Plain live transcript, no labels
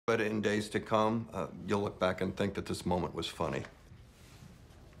but in days to come, you'll look back and think that this moment was funny.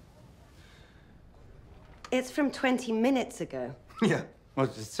 It's from 20 minutes ago. Yeah.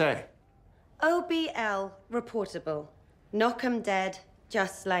 What does it say? OBL reportable. Knock 'em dead,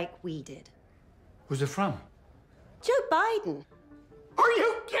 just like we did. Who's it from? Joe Biden. Are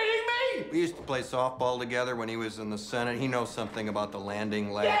you kidding me? We used to play softball together when he was in the Senate. He knows something about the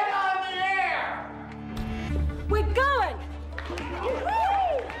landing leg. Get on the air! We're going!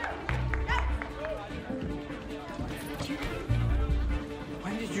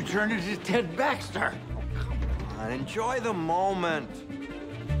 When did you turn into Ted Baxter? And enjoy the moment.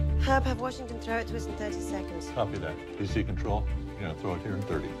 Herb, have Washington throw it to us in 30 seconds. Copy that. DC control. You're gonna throw it here in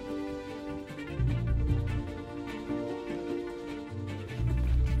 30.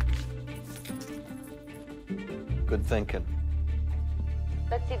 Good thinking.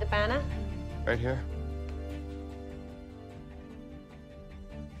 Let's see the banner. Right here.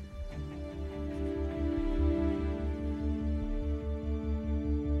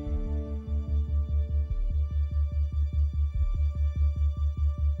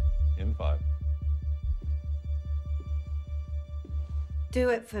 In 5. Do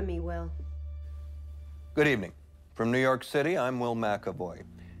it for me, Will. Good evening. From New York City, I'm Will McAvoy.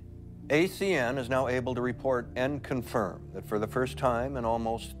 ACN is now able to report and confirm that for the first time in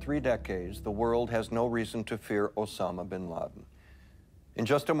almost 3 decades, the world has no reason to fear Osama bin Laden. In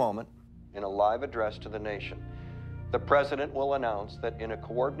just a moment, in a live address to the nation, the president will announce that in a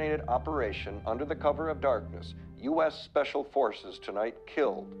coordinated operation under the cover of darkness, U.S. Special Forces tonight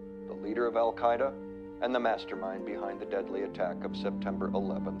killed the leader of Al-Qaeda and the mastermind behind the deadly attack of September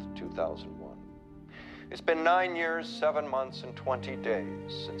 11th, 2001. It's been 9 years, 7 months, and 20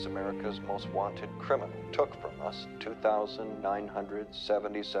 days since America's most wanted criminal took from us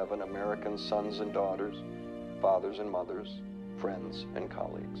 2,977 American sons and daughters, fathers and mothers, friends and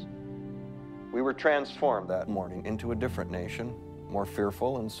colleagues. We were transformed that morning into a different nation, more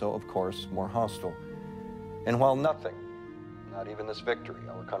fearful and so, of course, more hostile. And while nothing, not even this victory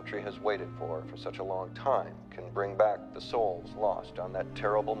our country has waited for such a long time, can bring back the souls lost on that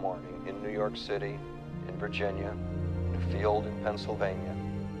terrible morning in New York City, in Virginia, in a field in Pennsylvania,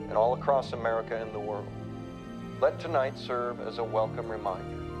 and all across America and the world, let tonight serve as a welcome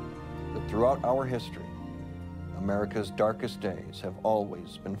reminder that throughout our history, America's darkest days have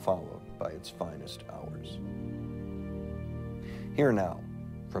always been followed by its finest hours. Here now,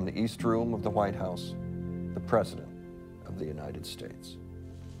 from the East Room of the White House, the President of the United States.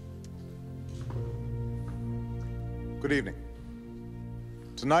 Good evening.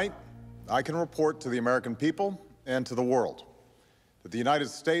 Tonight, I can report to the American people and to the world that the United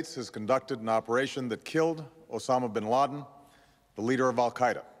States has conducted an operation that killed Osama bin Laden, the leader of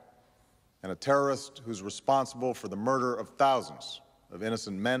Al-Qaeda, and a terrorist who's responsible for the murder of thousands of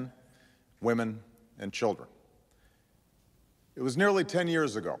innocent men, women, and children. It was nearly 10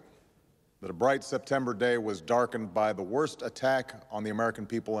 years ago that a bright September day was darkened by the worst attack on the American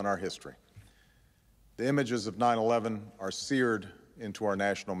people in our history. The images of 9/11 are seared into our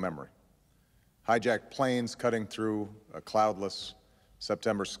national memory. Hijacked planes cutting through a cloudless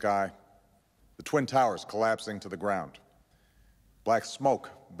September sky, the Twin Towers collapsing to the ground, black smoke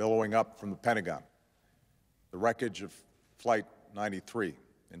billowing up from the Pentagon, the wreckage of Flight 93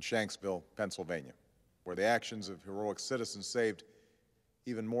 in Shanksville, Pennsylvania, where the actions of heroic citizens saved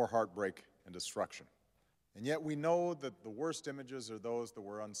even more heartbreak and destruction. And yet we know that the worst images are those that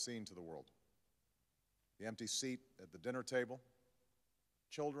were unseen to the world. The empty seat at the dinner table,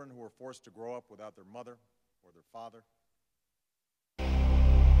 children who were forced to grow up without their mother or their father,